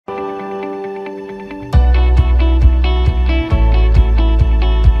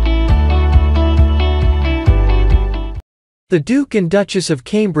The Duke and Duchess of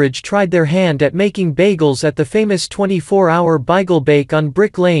Cambridge tried their hand at making bagels at the famous 24-hour Beigel Bake on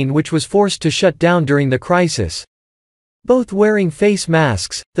Brick Lane, which was forced to shut down during the crisis. Both wearing face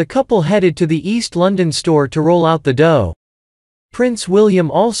masks, the couple headed to the East London store to roll out the dough. Prince William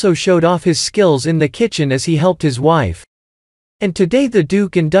also showed off his skills in the kitchen as he helped his wife. And today the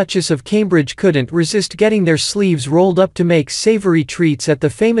Duke and Duchess of Cambridge couldn't resist getting their sleeves rolled up to make savory treats at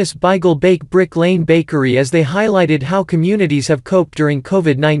the famous Beigel Bake Brick Lane Bakery as they highlighted how communities have coped during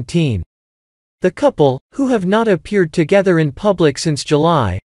COVID-19. The couple, who have not appeared together in public since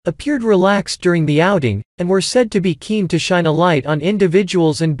July, appeared relaxed during the outing, and were said to be keen to shine a light on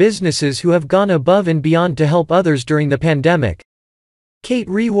individuals and businesses who have gone above and beyond to help others during the pandemic. Kate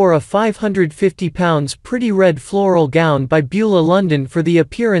re-wore a £550 pretty red floral gown by Beulah London for the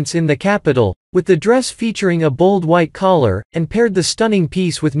appearance in the capital, with the dress featuring a bold white collar, and paired the stunning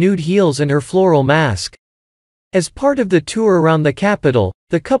piece with nude heels and her floral mask. As part of the tour around the capital,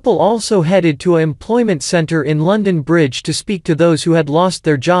 the couple also headed to an employment centre in London Bridge to speak to those who had lost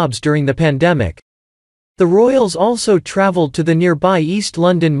their jobs during the pandemic. The royals also travelled to the nearby East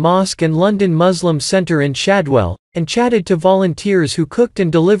London Mosque and London Muslim Centre in Shadwell, and chatted to volunteers who cooked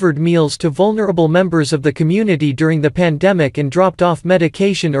and delivered meals to vulnerable members of the community during the pandemic and dropped off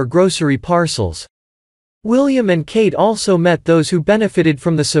medication or grocery parcels. William and Kate also met those who benefited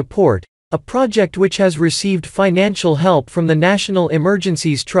from the support, a project which has received financial help from the National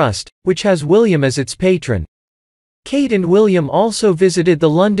Emergencies Trust, which has William as its patron. Kate and William also visited the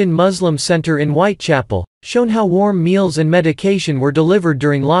London Muslim Centre in Whitechapel, shown how warm meals and medication were delivered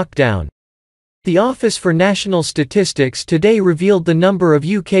during lockdown. The Office for National Statistics today revealed the number of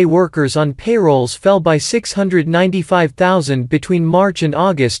UK workers on payrolls fell by 695,000 between March and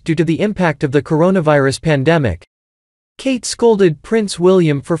August due to the impact of the coronavirus pandemic. Kate scolded Prince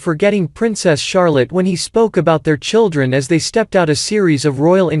William for forgetting Princess Charlotte when he spoke about their children as they stepped out a series of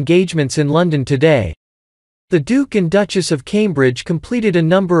royal engagements in London today. The Duke and Duchess of Cambridge completed a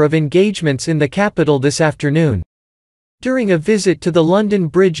number of engagements in the capital this afternoon. During a visit to the London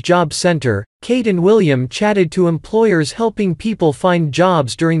Bridge Job Centre, Kate and William chatted to employers helping people find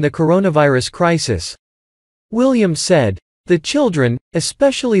jobs during the coronavirus crisis. William said, "The children,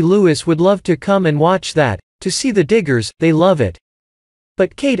 especially Lewis, would love to come and watch that, to see the diggers, they love it."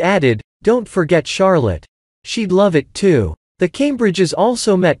 But Kate added, "Don't forget Charlotte. She'd love it too." The Cambridges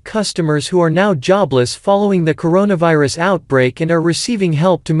also met customers who are now jobless following the coronavirus outbreak and are receiving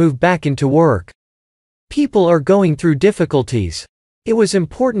help to move back into work. "People are going through difficulties. It was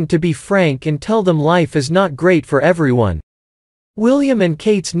important to be frank and tell them life is not great for everyone." William and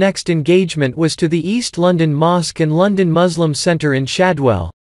Kate's next engagement was to the East London Mosque and London Muslim Centre in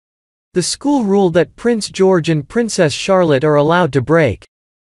Shadwell. The school ruled that Prince George and Princess Charlotte are allowed to break.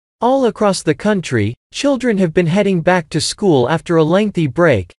 All across the country, children have been heading back to school after a lengthy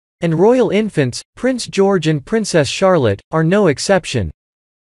break, and royal infants, Prince George and Princess Charlotte, are no exception.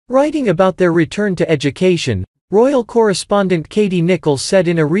 Writing about their return to education, royal correspondent Katie Nichols said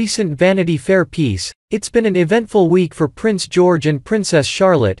in a recent Vanity Fair piece, "It's been an eventful week for Prince George and Princess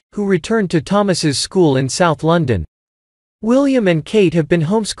Charlotte, who returned to Thomas's School in South London. William and Kate have been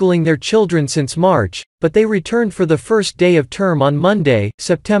homeschooling their children since March, but they returned for the first day of term on Monday,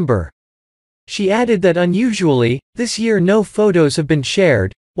 September." She added that unusually, this year no photos have been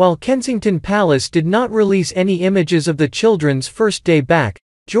shared. While Kensington Palace did not release any images of the children's first day back,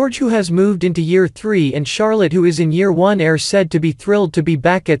 George, who has moved into year 3, and Charlotte, who is in year 1, are said to be thrilled to be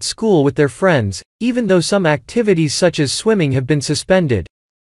back at school with their friends, even though some activities such as swimming have been suspended.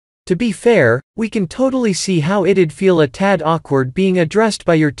 "To be fair, we can totally see how it'd feel a tad awkward being addressed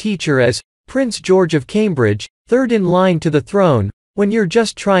by your teacher as Prince George of Cambridge, third in line to the throne, when you're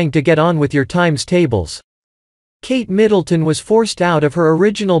just trying to get on with your times tables." Kate Middleton was forced out of her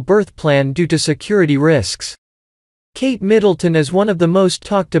original birth plan due to security risks. Kate Middleton is one of the most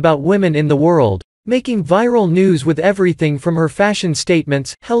talked about women in the world, making viral news with everything from her fashion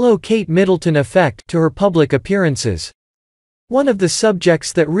statements, "Hello Kate Middleton" effect, to her public appearances. One of the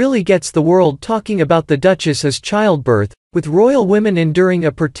subjects that really gets the world talking about the Duchess is childbirth, with royal women enduring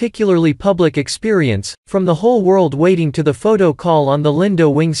a particularly public experience, from the whole world waiting to the photo call on the Lindo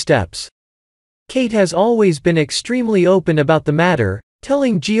Wing steps. Kate has always been extremely open about the matter,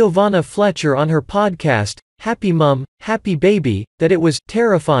 telling Giovanna Fletcher on her podcast, Happy Mum, Happy Baby, that it was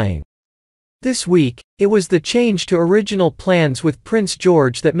terrifying. This week, it was the change to original plans with Prince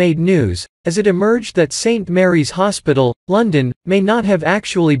George that made news, as it emerged that St Mary's Hospital, London, may not have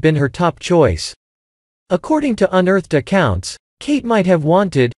actually been her top choice. According to unearthed accounts, Kate might have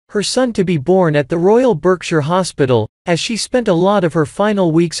wanted her son to be born at the Royal Berkshire Hospital, as she spent a lot of her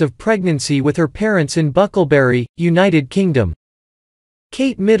final weeks of pregnancy with her parents in Bucklebury, United Kingdom.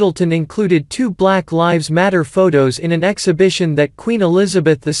 Kate Middleton included 2 Black Lives Matter photos in an exhibition that Queen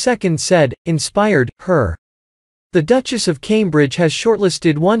Elizabeth II said inspired her. The Duchess of Cambridge has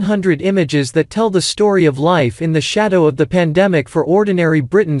shortlisted 100 images that tell the story of life in the shadow of the pandemic for ordinary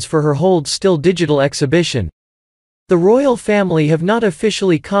Britons for her Hold Still digital exhibition. The royal family have not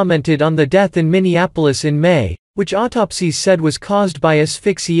officially commented on the death in Minneapolis in May, which autopsies said was caused by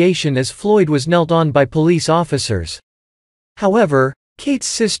asphyxiation as Floyd was knelt on by police officers. However, Kate's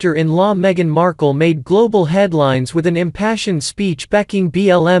sister-in-law Meghan Markle made global headlines with an impassioned speech backing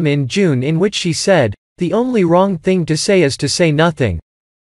BLM in June in which she said, "The only wrong thing to say is to say nothing."